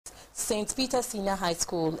St. Peter's Senior High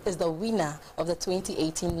School is the winner of the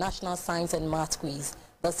 2018 National Science and Math Quiz.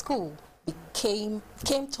 The school came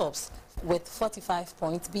tops with 45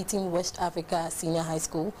 points, beating West Africa Senior High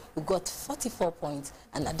School, who got 44 points,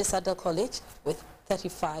 and Adisadel College with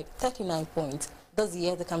 39 points. This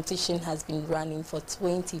year, the competition has been running for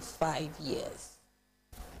 25 years.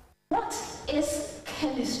 What is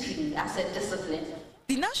chemistry as a discipline?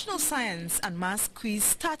 The National Science and Maths Quiz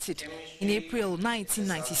started in April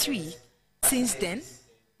 1993. Since then,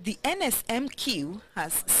 the NSMQ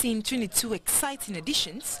has seen 22 exciting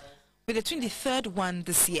editions, with the 23rd one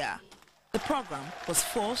this year. The program was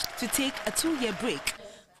forced to take a 2-year break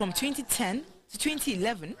from 2010 to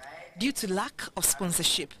 2011 due to lack of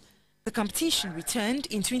sponsorship. The competition returned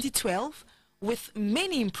in 2012 with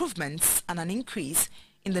many improvements and an increase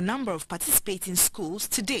in the number of participating schools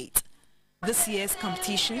to date. This year's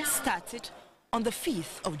competition started on the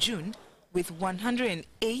 5th of June with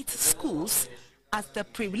 108 schools at the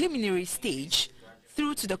preliminary stage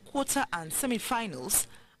through to the quarter and semi-finals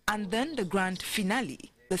and then the grand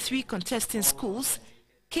finale. The 3 contesting schools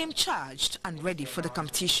came charged and ready for the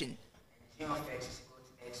competition. You're right.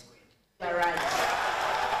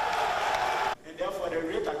 And therefore the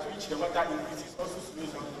rate at which the water increases also slows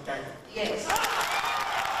down the time. Yes.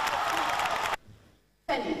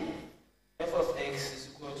 Penny. F of x is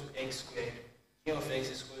equal to x squared. G of x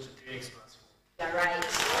is equal to 3x plus 4. You're right.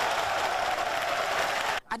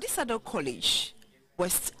 Adisadel College,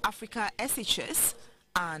 West Africa SHS,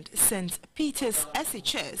 and St. Peter's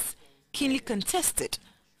SHS keenly contested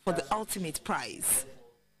for the ultimate prize.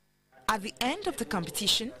 At the end of the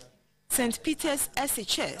competition, St. Peter's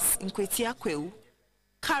SHS Nkwatia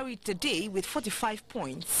carried the day with 45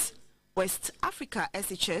 points. West Africa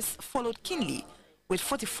SHS followed keenly with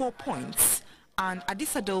 44 points, and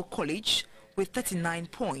Adisadel College with 39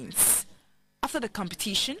 points. After the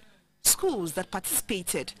competition, schools that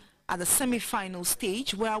participated at the semi-final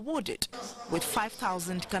stage were awarded with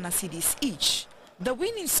 5,000 Ghana cedis each. The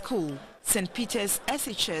winning school, St. Peter's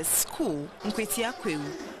SHS School, Nkwatia,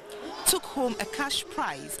 took home a cash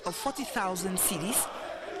prize of 40,000 cedis,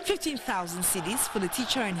 15,000 cedis for the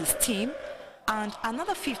teacher and his team, and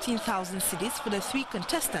another 15,000 cedis for the 3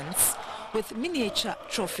 contestants with miniature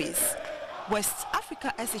trophies. West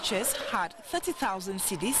Africa SHS had 30,000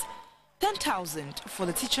 cedis, 10,000 for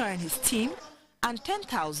the teacher and his team, and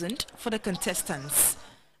 10,000 for the contestants.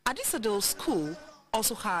 Adisadel School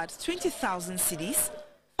also had 20,000 cedis,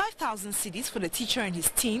 5,000 cedis for the teacher and his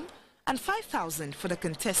team, and 5,000 for the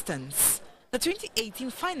contestants. The 2018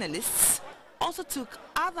 finalists also took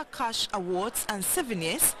other cash awards and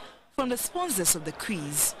souvenirs from the sponsors of the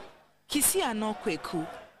quiz. Kisiano Kweku,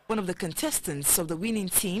 one of the contestants of the winning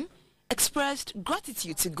team, expressed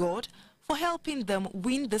gratitude to God for helping them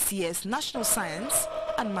win this year's National Science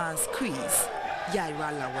and Maths Quiz.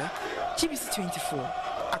 Yaira Lawe, GBC 24,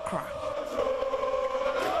 Accra.